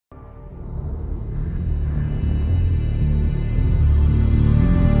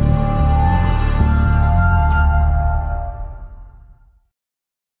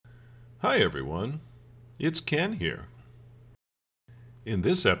Hi everyone, it's Ken here. In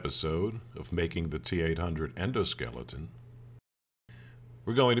this episode of making the T-800 endoskeleton,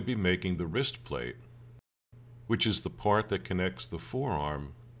 we're going to be making the wrist plate, which is the part that connects the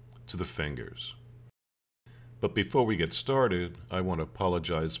forearm to the fingers. But before we get started, I want to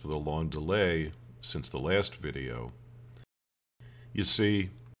apologize for the long delay since the last video. You see,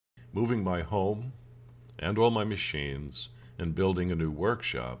 moving my home and all my machines and building a new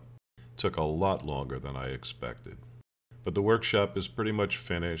workshop took a lot longer than I expected. But the workshop is pretty much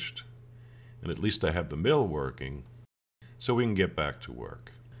finished, and at least I have the mill working, so we can get back to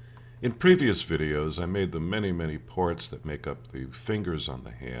work. In previous videos, I made the many parts that make up the fingers on the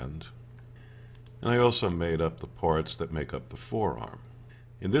hand, and I also made up the parts that make up the forearm.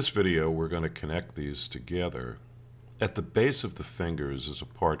 In this video, we're going to connect these together. At the base of the fingers is a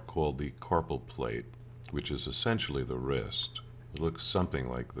part called the carpal plate, which is essentially the wrist. It looks something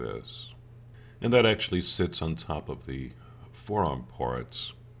like this. And that actually sits on top of the forearm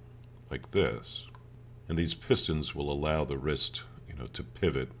parts like this. And these pistons will allow the wrist, to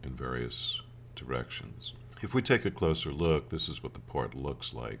pivot in various directions. If we take a closer look, this is what the part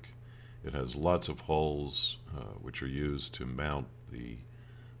looks like. It has lots of holes which are used to mount the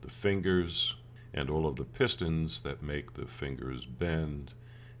fingers and all of the pistons that make the fingers bend.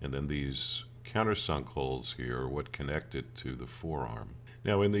 And then these countersunk holes here are what connect it to the forearm.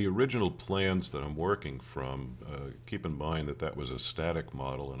 Now, in the original plans that I'm working from, keep in mind that that was a static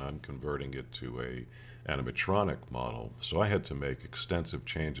model and I'm converting it to a animatronic model, so I had to make extensive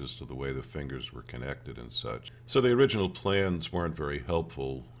changes to the way the fingers were connected and such. So the original plans weren't very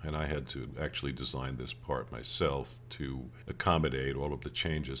helpful, and I had to actually design this part myself to accommodate all of the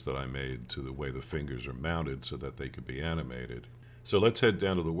changes that I made to the way the fingers are mounted so that they could be animated. So let's head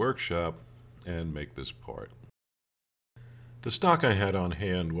down to the workshop and make this part. The stock I had on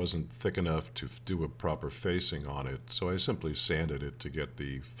hand wasn't thick enough to do a proper facing on it, so I simply sanded it to get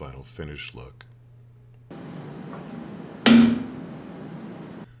the final finish look.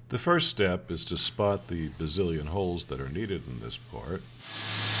 The first step is to spot the bazillion holes that are needed in this part.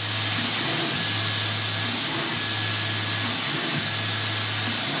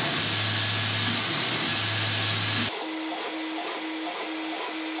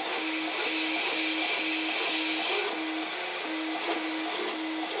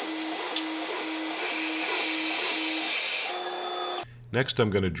 Next, I'm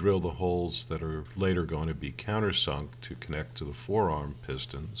going to drill the holes that are later going to be countersunk to connect to the forearm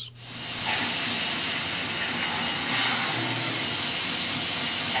pistons.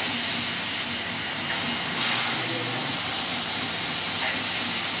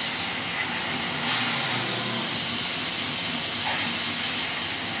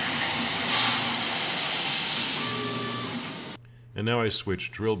 And now I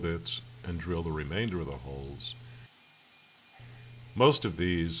switch drill bits and drill the remainder of the holes. Most of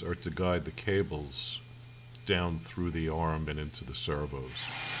these are to guide the cables down through the arm and into the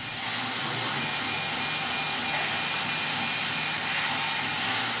servos.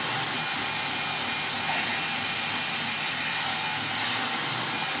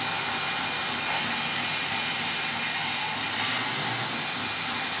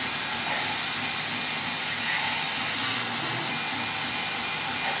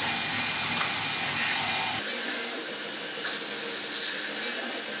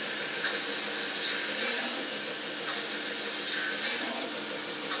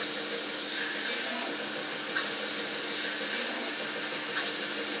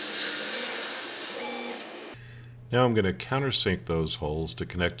 Now I'm going to countersink those holes to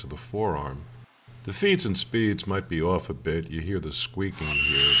connect to the forearm. The feeds and speeds might be off a bit. You hear the squeaking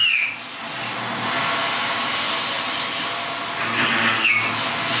here.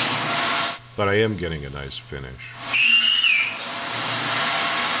 But I am getting a nice finish.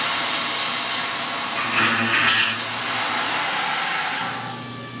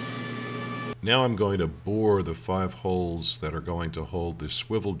 Now I'm going to bore the 5 holes that are going to hold the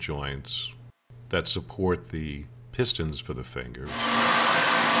swivel joints that support the pistons for the fingers.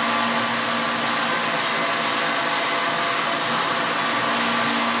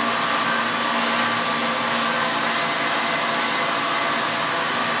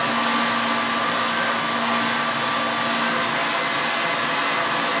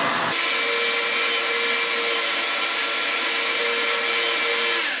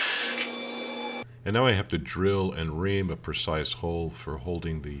 And now I have to drill and ream a precise hole for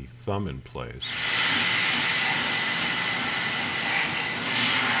holding the thumb in place.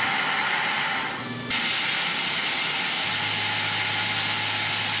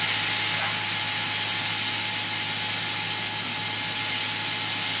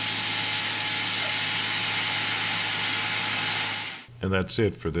 And that's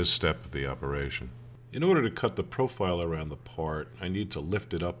it for this step of the operation. In order to cut the profile around the part, I need to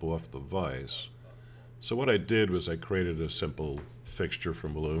lift it up off the vise. So what I did was I created a simple fixture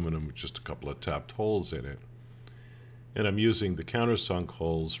from aluminum with just a couple of tapped holes in it. And I'm using the countersunk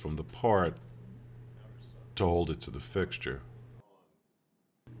holes from the part to hold it to the fixture.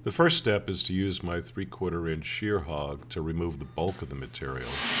 The first step is to use my 3/4 inch shear hog to remove the bulk of the material.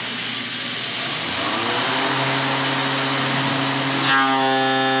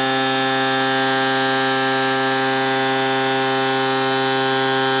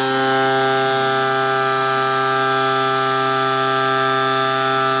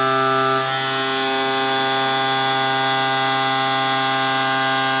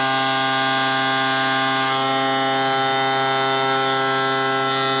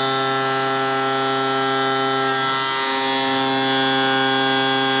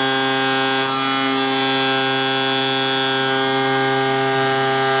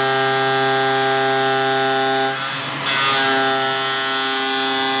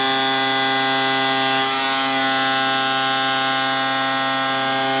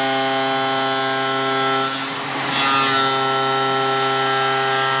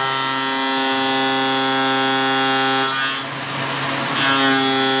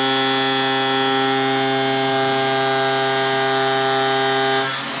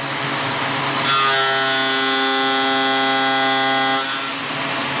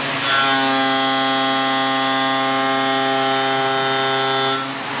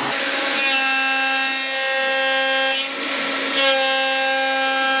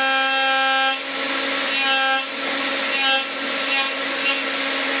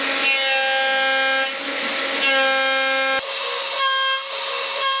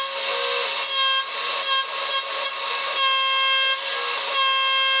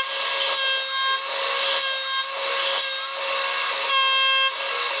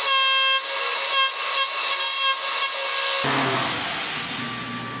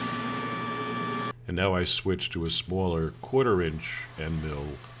 And now I switch to a smaller 1/4 inch end mill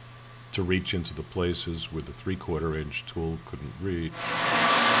to reach into the places where the 3/4 inch tool couldn't reach.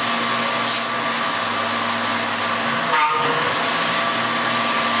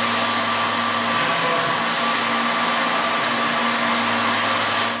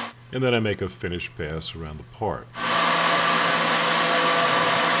 And then I make a finish pass around the part.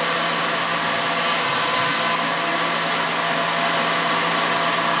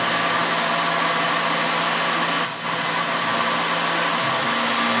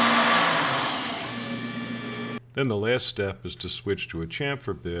 Then the last step is to switch to a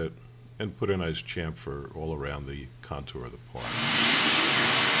chamfer bit and put a nice chamfer all around the contour of the part.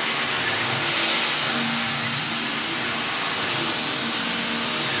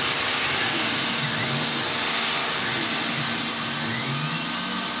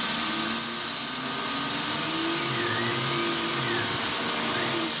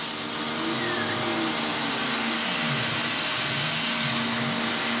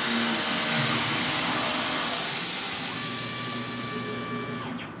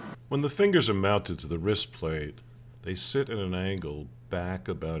 When the fingers are mounted to the wrist plate, they sit at an angle back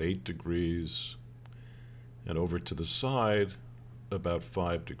about 8 degrees and over to the side about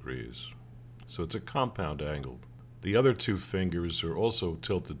 5 degrees. So it's a compound angle. The other two fingers are also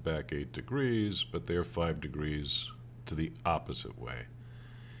tilted back 8 degrees, but they're 5 degrees to the opposite way.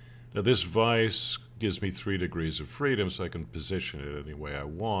 Now this vise gives me 3 degrees of freedom, so I can position it any way I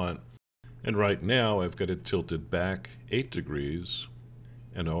want. And right now I've got it tilted back 8 degrees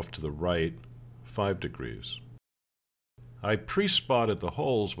and off to the right 5 degrees. I pre-spotted the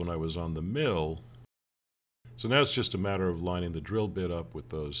holes when I was on the mill, so now it's just a matter of lining the drill bit up with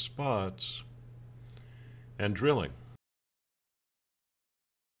those spots and drilling.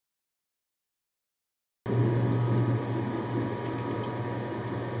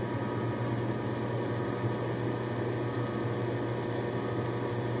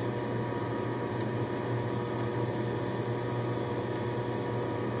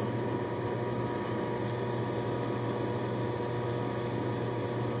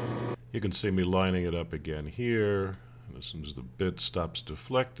 You can see me lining it up again here, and as soon as the bit stops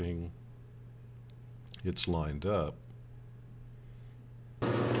deflecting, it's lined up.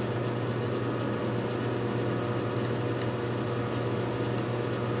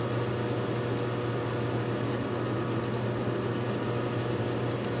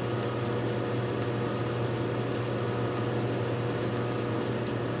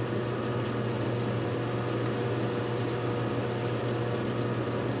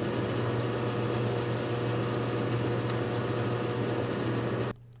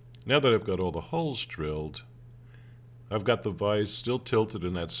 Now that I've got all the holes drilled, I've got the vise still tilted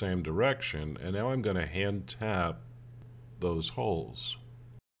in that same direction, and now I'm going to hand tap those holes.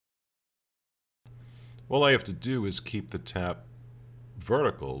 All I have to do is keep the tap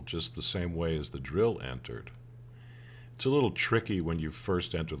vertical just the same way as the drill entered. It's a little tricky when you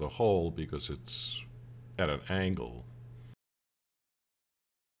first enter the hole because it's at an angle.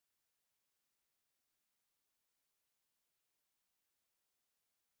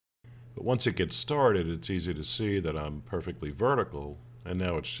 But once it gets started, it's easy to see that I'm perfectly vertical, and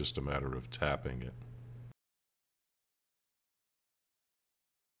now it's just a matter of tapping it.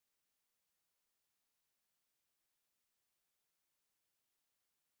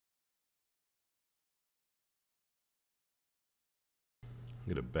 I'm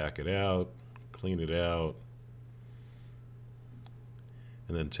going to back it out, clean it out,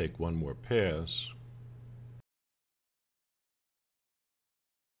 and then take one more pass.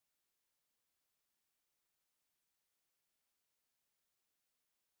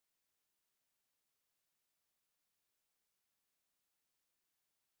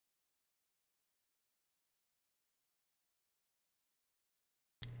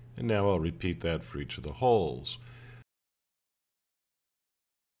 And now I'll repeat that for each of the holes.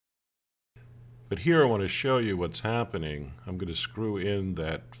 But here I want to show you what's happening. I'm going to screw in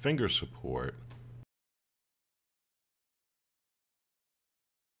that finger support.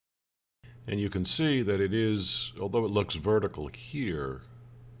 And you can see that it is, although it looks vertical here,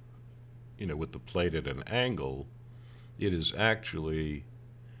 with the plate at an angle, it is actually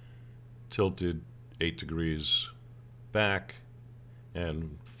tilted 8 degrees back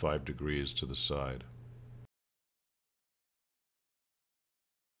and 5 degrees to the side.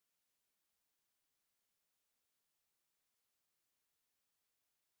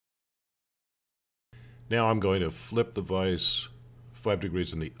 Now I'm going to flip the vise 5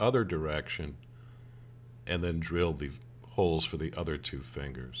 degrees in the other direction and then drill the holes for the other 2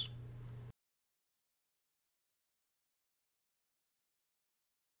 fingers.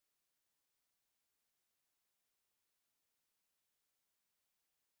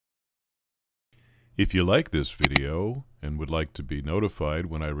 If you like this video and would like to be notified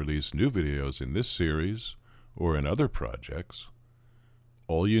when I release new videos in this series or in other projects,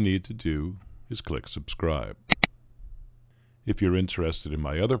 all you need to do is click subscribe. If you're interested in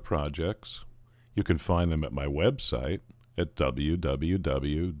my other projects, you can find them at my website at www.zeman.com,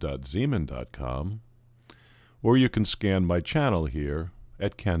 or you can scan my channel here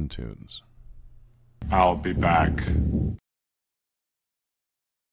at KenTunes. I'll be back.